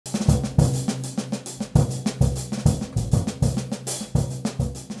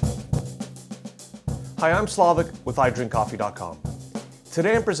Hi, I'm Slavic with iDrinkCoffee.com.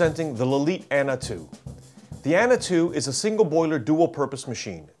 Today I'm presenting the Lelit Anna 2. The Anna 2 is a single boiler dual purpose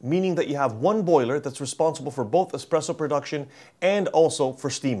machine, meaning that you have one boiler that's responsible for both espresso production and also for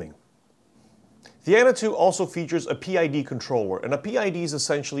steaming. The Anna 2 also features a PID controller, and a PID is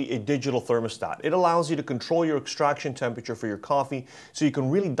essentially a digital thermostat. It allows you to control your extraction temperature for your coffee so you can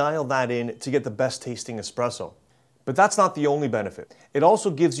really dial that in to get the best tasting espresso. But that's not the only benefit. It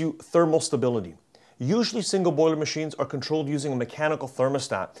also gives you thermal stability. Usually single boiler machines are controlled using a mechanical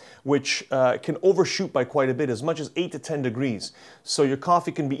thermostat, which can overshoot by quite a bit, as much as 8 to 10 degrees. So your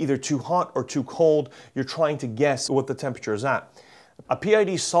coffee can be either too hot or too cold. You're trying to guess what the temperature is at. A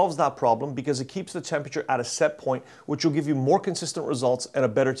PID solves that problem because it keeps the temperature at a set point, which will give you more consistent results and a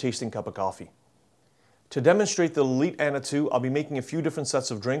better tasting cup of coffee. To demonstrate the Lelit Anna 2, I'll be making a few different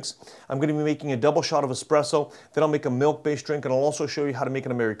sets of drinks. I'm going to be making a double shot of espresso, then I'll make a milk-based drink, and I'll also show you how to make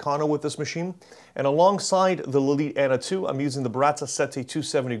an Americano with this machine. And alongside the Lelit Anna 2, I'm using the Brezza Sette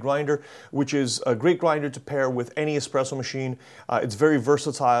 270 grinder, which is a great grinder to pair with any espresso machine. It's very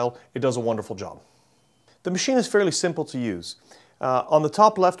versatile. It does a wonderful job. The machine is fairly simple to use. On the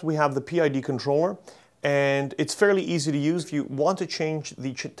top left, we have the PID controller, and it's fairly easy to use. If you want to change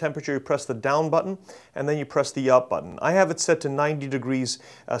the temperature, you press the down button, and then you press the up button. I have it set to 90 degrees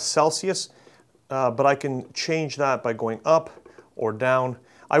Celsius, but I can change that by going up or down.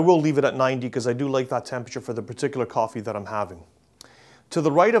 I will leave it at 90 because I do like that temperature for the particular coffee that I'm having. To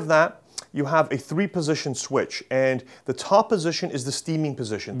the right of that, you have a 3-position switch, and the top position is the steaming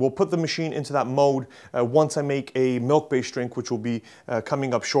position. We'll put the machine into that mode once I make a milk-based drink, which will be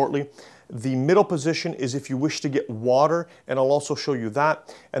coming up shortly. The middle position is if you wish to get water, and I'll also show you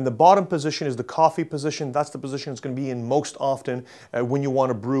that. And the bottom position is the coffee position. That's the position it's going to be in most often when you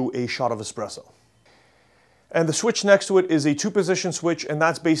want to brew a shot of espresso. And the switch next to it is a 2-position switch, and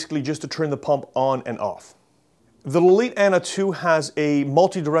that's basically just to turn the pump on and off. The Lelit Anna 2 has a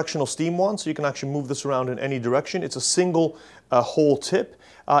multi-directional steam wand, so you can actually move this around in any direction. It's a single hole tip.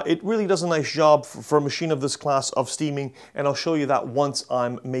 It really does a nice job for a machine of this class of steaming, and I'll show you that once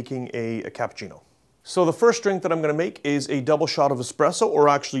I'm making a cappuccino. So the first drink that I'm going to make is a double shot of espresso, or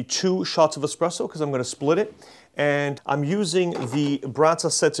actually 2 shots of espresso, because I'm going to split it. And I'm using the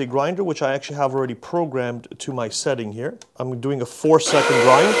Brezza Sette grinder, which I actually have already programmed to my setting here. I'm doing a 4-second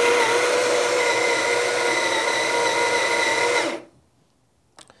grind.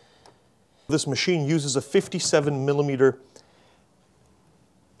 This machine uses a 57 millimeter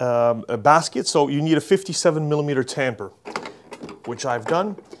basket, so you need a 57 millimeter tamper, which I've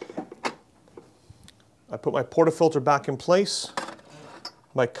done. I put my portafilter back in place,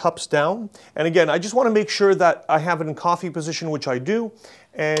 my cups down, and again, I just want to make sure that I have it in coffee position, which I do,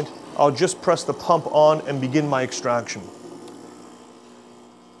 and I'll just press the pump on and begin my extraction.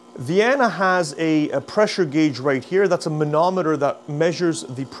 The Anna has a pressure gauge right here. That's a manometer that measures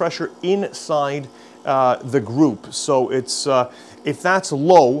the pressure inside the group. So it's if that's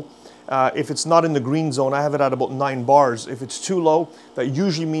low, if it's not in the green zone, I have it at about 9 bars. If it's too low, that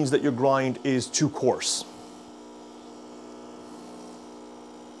usually means that your grind is too coarse.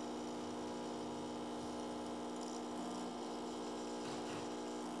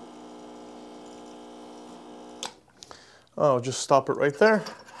 I'll just stop it right there.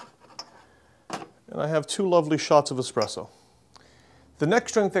 And I have 2 lovely shots of espresso. The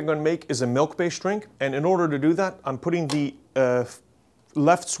next drink that I'm going to make is a milk-based drink, and in order to do that, I'm putting the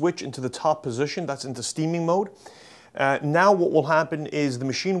left switch into the top position. That's into steaming mode. Now what will happen is the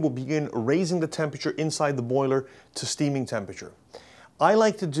machine will begin raising the temperature inside the boiler to steaming temperature. I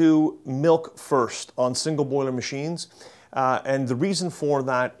like to do milk first on single boiler machines, and the reason for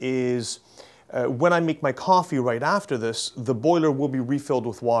that is when I make my coffee right after this, the boiler will be refilled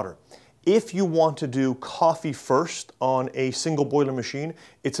with water. If you want to do coffee first on a single boiler machine,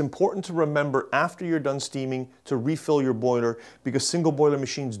 it's important to remember after you're done steaming to refill your boiler, because single boiler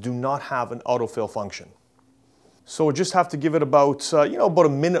machines do not have an autofill function. So we just have to give it about, about a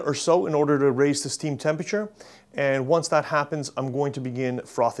minute or so in order to raise the steam temperature. And once that happens, I'm going to begin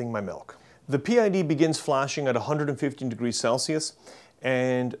frothing my milk. The PID begins flashing at 115 degrees Celsius.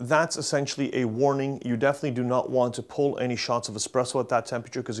 And that's essentially a warning. You definitely do not want to pull any shots of espresso at that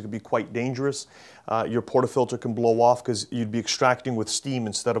temperature because it could be quite dangerous. Your portafilter can blow off because you'd be extracting with steam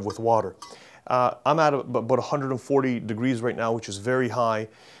instead of with water. I'm at about 140 degrees right now, which is very high.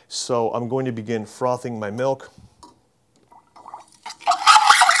 So I'm going to begin frothing my milk.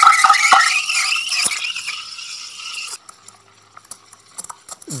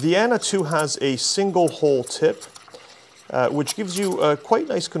 The Anna 2 has a single hole tip, which gives you quite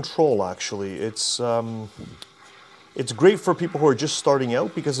nice control, actually. It's It's great for people who are just starting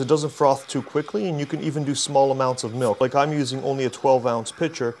out because it doesn't froth too quickly, and you can even do small amounts of milk. Like I'm using only a 12-ounce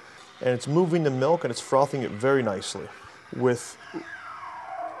pitcher, and it's moving the milk and it's frothing it very nicely with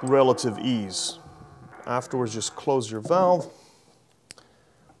relative ease. Afterwards, just close your valve,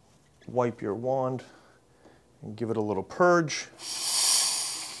 wipe your wand, and give it a little purge.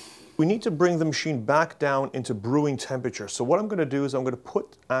 We need to bring the machine back down into brewing temperature. So what I'm going to do is I'm going to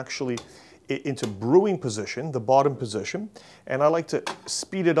put actually it into brewing position, the bottom position, and I like to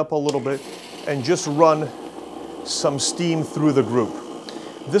speed it up a little bit and just run some steam through the group.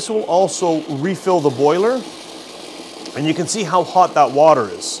 This will also refill the boiler, and you can see how hot that water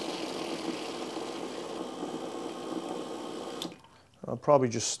is. I'll probably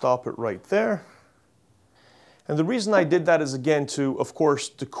just stop it right there. And the reason I did that is, again, of course,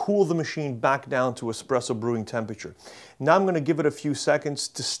 to cool the machine back down to espresso brewing temperature. Now I'm going to give it a few seconds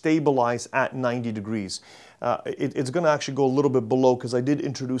to stabilize at 90 degrees. It's going to actually go a little bit below because I did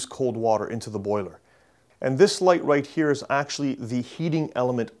introduce cold water into the boiler. And this light right here is actually the heating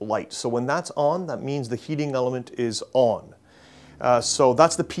element light. So when that's on, that means the heating element is on. So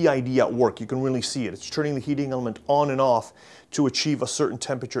that's the PID at work. You can really see it. It's turning the heating element on and off to achieve a certain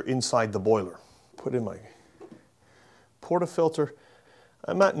temperature inside the boiler. Put in my portafilter.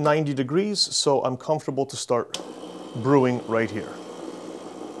 I'm at 90 degrees, so I'm comfortable to start brewing right here.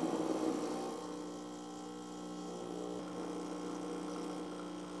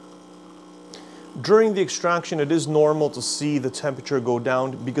 During the extraction, it is normal to see the temperature go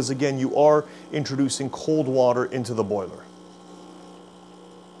down because, again, you are introducing cold water into the boiler.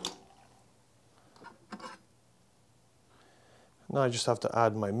 Now I just have to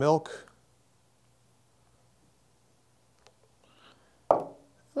add my milk.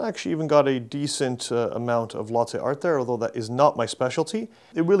 I actually even got a decent amount of latte art there, although that is not my specialty.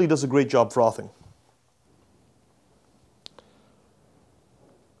 It really does a great job frothing.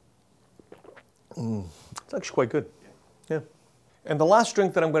 It's actually quite good. Yeah. And the last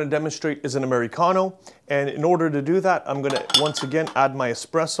drink that I'm going to demonstrate is an Americano. And in order to do that, I'm going to once again add my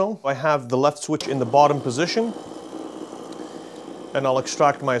espresso. I have the left switch in the bottom position. And I'll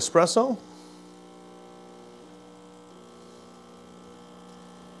extract my espresso.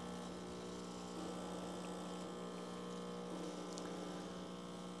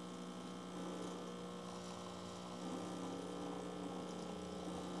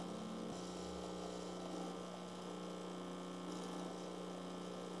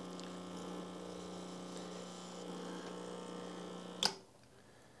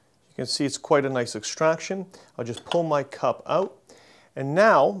 You can see it's quite a nice extraction. I'll just pull my cup out. And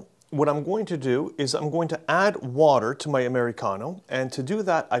now what I'm going to do is I'm going to add water to my Americano. And to do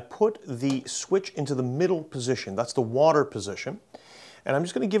that, I put the switch into the middle position. That's the water position. And I'm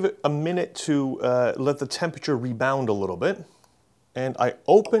just going to give it a minute to let the temperature rebound a little bit. And I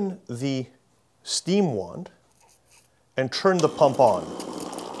open the steam wand and turn the pump on.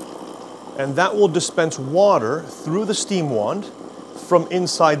 And that will dispense water through the steam wand from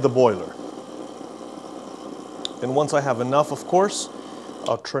inside the boiler. And once I have enough, of course,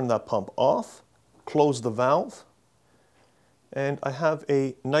 I'll turn that pump off, close the valve, and I have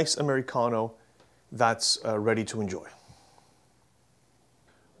a nice Americano that's ready to enjoy.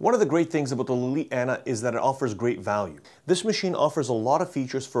 One of the great things about the Lelit Anna is that it offers great value. This machine offers a lot of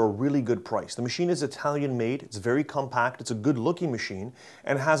features for a really good price. The machine is Italian made, it's very compact, it's a good looking machine,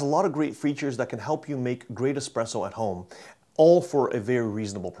 and it has a lot of great features that can help you make great espresso at home, all for a very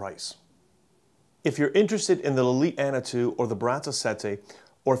reasonable price. If you're interested in the Lelit Anna 2 or the Brazza Sette,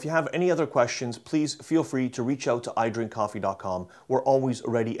 or if you have any other questions, please feel free to reach out to idrinkcoffee.com. We're always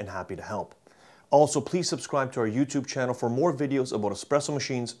ready and happy to help. Also, please subscribe to our YouTube channel for more videos about espresso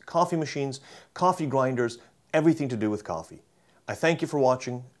machines, coffee grinders, everything to do with coffee. I thank you for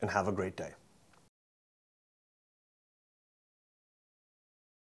watching and have a great day.